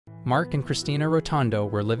Mark and Christina Rotondo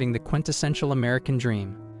were living the quintessential American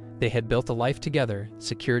dream. They had built a life together,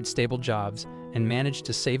 secured stable jobs, and managed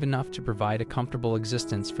to save enough to provide a comfortable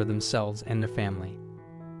existence for themselves and their family.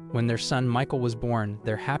 When their son Michael was born,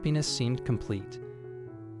 their happiness seemed complete.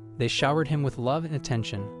 They showered him with love and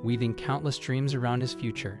attention, weaving countless dreams around his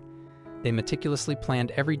future. They meticulously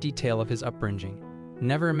planned every detail of his upbringing,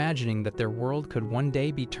 never imagining that their world could one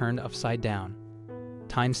day be turned upside down.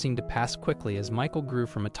 Time seemed to pass quickly as Michael grew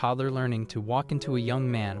from a toddler learning to walk into a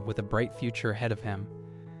young man with a bright future ahead of him.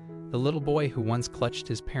 The little boy who once clutched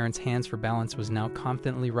his parents' hands for balance was now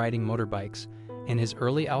confidently riding motorbikes, and his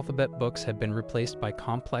early alphabet books had been replaced by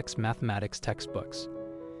complex mathematics textbooks.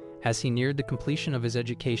 As he neared the completion of his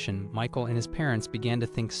education, Michael and his parents began to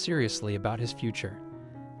think seriously about his future.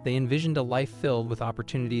 They envisioned a life filled with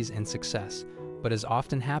opportunities and success, but as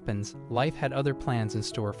often happens, life had other plans in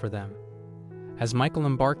store for them. As Michael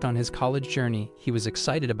embarked on his college journey, he was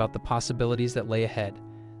excited about the possibilities that lay ahead.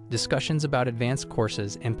 Discussions about advanced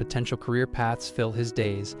courses and potential career paths filled his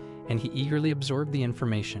days, and he eagerly absorbed the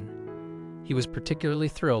information. He was particularly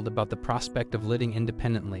thrilled about the prospect of living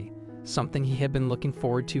independently, something he had been looking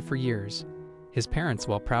forward to for years. His parents,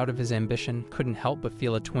 while proud of his ambition, couldn't help but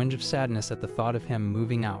feel a twinge of sadness at the thought of him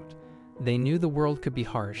moving out. They knew the world could be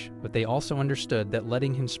harsh, but they also understood that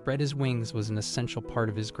letting him spread his wings was an essential part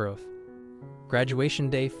of his growth. Graduation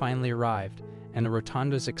day finally arrived, and the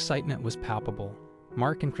Rotondo's excitement was palpable.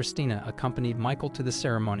 Mark and Christina accompanied Michael to the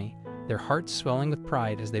ceremony, their hearts swelling with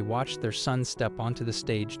pride as they watched their son step onto the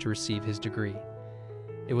stage to receive his degree.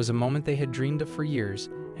 It was a moment they had dreamed of for years,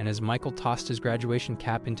 and as Michael tossed his graduation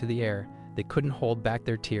cap into the air, they couldn't hold back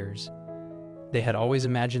their tears. They had always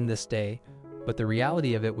imagined this day, but the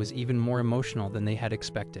reality of it was even more emotional than they had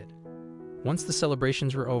expected. Once the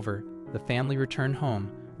celebrations were over, the family returned home,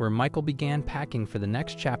 where Michael began packing for the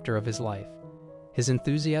next chapter of his life. His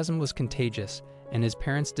enthusiasm was contagious, and his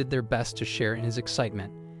parents did their best to share in his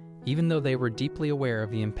excitement, even though they were deeply aware of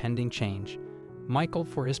the impending change. Michael,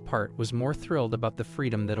 for his part, was more thrilled about the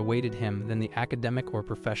freedom that awaited him than the academic or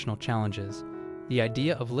professional challenges. The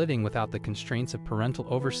idea of living without the constraints of parental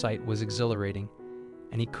oversight was exhilarating,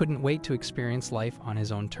 and he couldn't wait to experience life on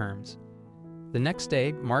his own terms. The next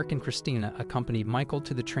day, Mark and Christina accompanied Michael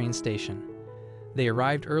to the train station. They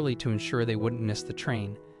arrived early to ensure they wouldn't miss the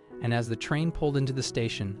train, and as the train pulled into the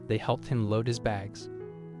station, they helped him load his bags.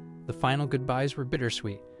 The final goodbyes were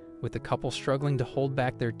bittersweet, with the couple struggling to hold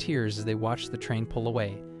back their tears as they watched the train pull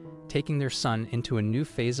away, taking their son into a new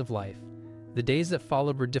phase of life. The days that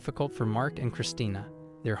followed were difficult for Mark and Christina.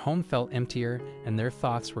 Their home felt emptier, and their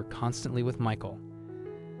thoughts were constantly with Michael.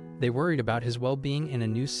 They worried about his well-being in a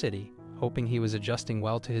new city, hoping he was adjusting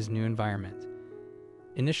well to his new environment.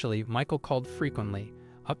 Initially, Michael called frequently,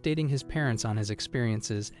 updating his parents on his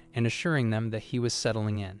experiences and assuring them that he was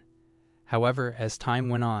settling in. However, as time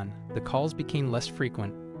went on, the calls became less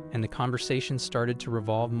frequent, and the conversations started to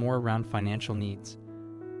revolve more around financial needs.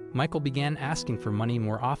 Michael began asking for money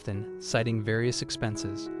more often, citing various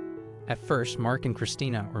expenses. At first, Mark and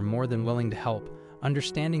Christina were more than willing to help,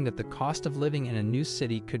 understanding that the cost of living in a new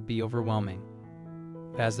city could be overwhelming.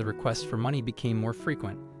 As the requests for money became more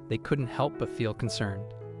frequent, they couldn't help but feel concerned.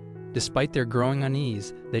 Despite their growing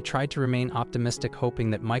unease, they tried to remain optimistic, hoping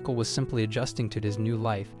that Michael was simply adjusting to his new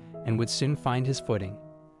life and would soon find his footing.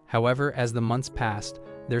 However, as the months passed,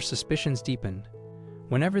 their suspicions deepened.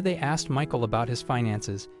 Whenever they asked Michael about his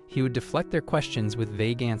finances, he would deflect their questions with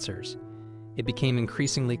vague answers. It became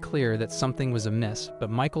increasingly clear that something was amiss, but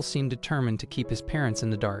Michael seemed determined to keep his parents in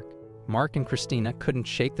the dark. Mark and Christina couldn't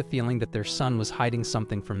shake the feeling that their son was hiding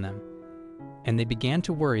something from them, and they began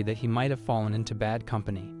to worry that he might have fallen into bad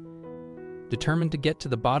company. Determined to get to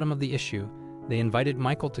the bottom of the issue, they invited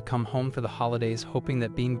Michael to come home for the holidays, hoping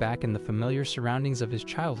that being back in the familiar surroundings of his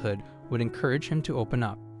childhood would encourage him to open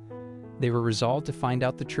up. They were resolved to find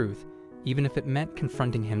out the truth, even if it meant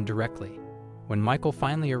confronting him directly. When Michael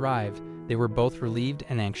finally arrived, they were both relieved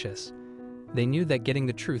and anxious. They knew that getting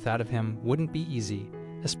the truth out of him wouldn't be easy,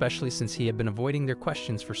 especially since he had been avoiding their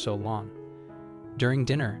questions for so long. During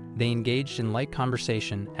dinner, they engaged in light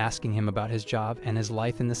conversation, asking him about his job and his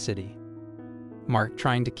life in the city. Mark,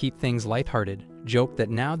 trying to keep things lighthearted, joked that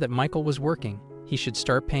now that Michael was working, he should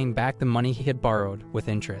start paying back the money he had borrowed with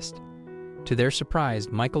interest. To their surprise,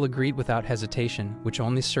 Michael agreed without hesitation, which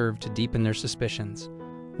only served to deepen their suspicions.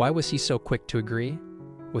 Why was he so quick to agree?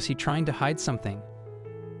 Was he trying to hide something?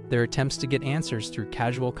 Their attempts to get answers through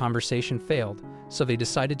casual conversation failed, so they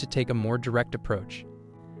decided to take a more direct approach.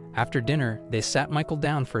 After dinner, they sat Michael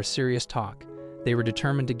down for a serious talk. They were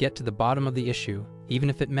determined to get to the bottom of the issue, even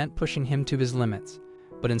if it meant pushing him to his limits.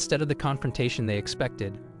 But instead of the confrontation they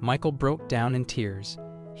expected, Michael broke down in tears.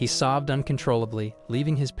 He sobbed uncontrollably,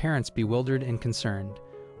 leaving his parents bewildered and concerned.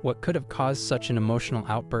 What could have caused such an emotional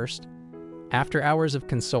outburst? After hours of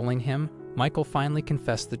consoling him, Michael finally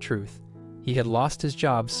confessed the truth. He had lost his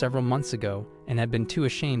job several months ago and had been too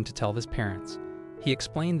ashamed to tell his parents. He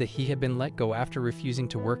explained that he had been let go after refusing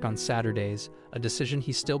to work on Saturdays, a decision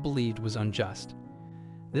he still believed was unjust.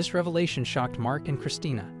 This revelation shocked Mark and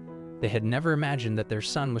Christina. They had never imagined that their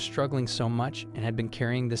son was struggling so much and had been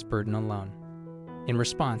carrying this burden alone. In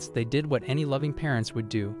response, they did what any loving parents would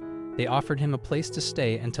do. They offered him a place to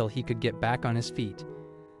stay until he could get back on his feet.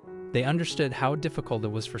 They understood how difficult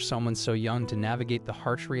it was for someone so young to navigate the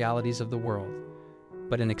harsh realities of the world.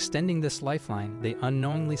 But in extending this lifeline, they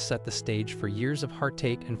unknowingly set the stage for years of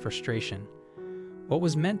heartache and frustration. What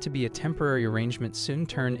was meant to be a temporary arrangement soon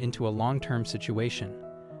turned into a long-term situation.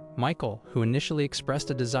 Michael, who initially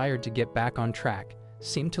expressed a desire to get back on track,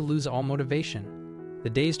 seemed to lose all motivation. The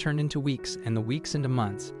days turned into weeks and the weeks into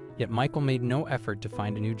months, yet Michael made no effort to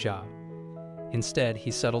find a new job. Instead,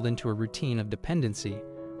 he settled into a routine of dependency,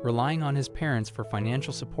 relying on his parents for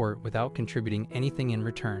financial support without contributing anything in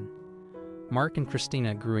return. Mark and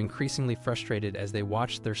Christina grew increasingly frustrated as they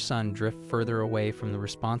watched their son drift further away from the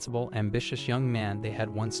responsible, ambitious young man they had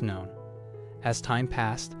once known. As time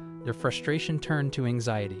passed, their frustration turned to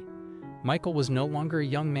anxiety. Michael was no longer a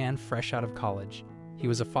young man fresh out of college. He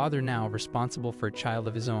was a father now responsible for a child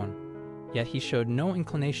of his own. Yet he showed no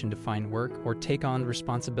inclination to find work or take on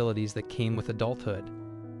responsibilities that came with adulthood.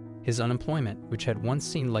 His unemployment, which had once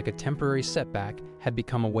seemed like a temporary setback, had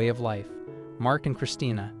become a way of life. Mark and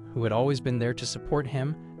Christina, who had always been there to support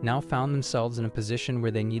him, now found themselves in a position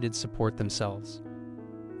where they needed support themselves.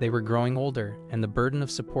 They were growing older, and the burden of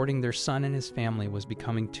supporting their son and his family was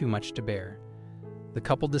becoming too much to bear. The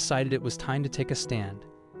couple decided it was time to take a stand.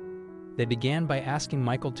 They began by asking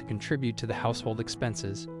Michael to contribute to the household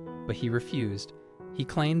expenses, but he refused. He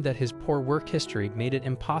claimed that his poor work history made it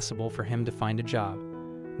impossible for him to find a job.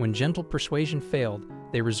 When gentle persuasion failed,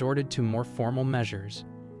 they resorted to more formal measures.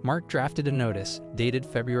 Mark drafted a notice, dated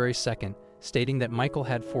February 2nd, stating that Michael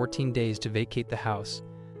had 14 days to vacate the house.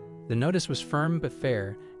 The notice was firm but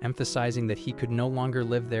fair, emphasizing that he could no longer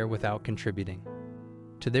live there without contributing.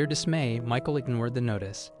 To their dismay, Michael ignored the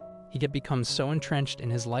notice. He had become so entrenched in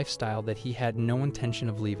his lifestyle that he had no intention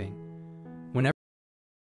of leaving.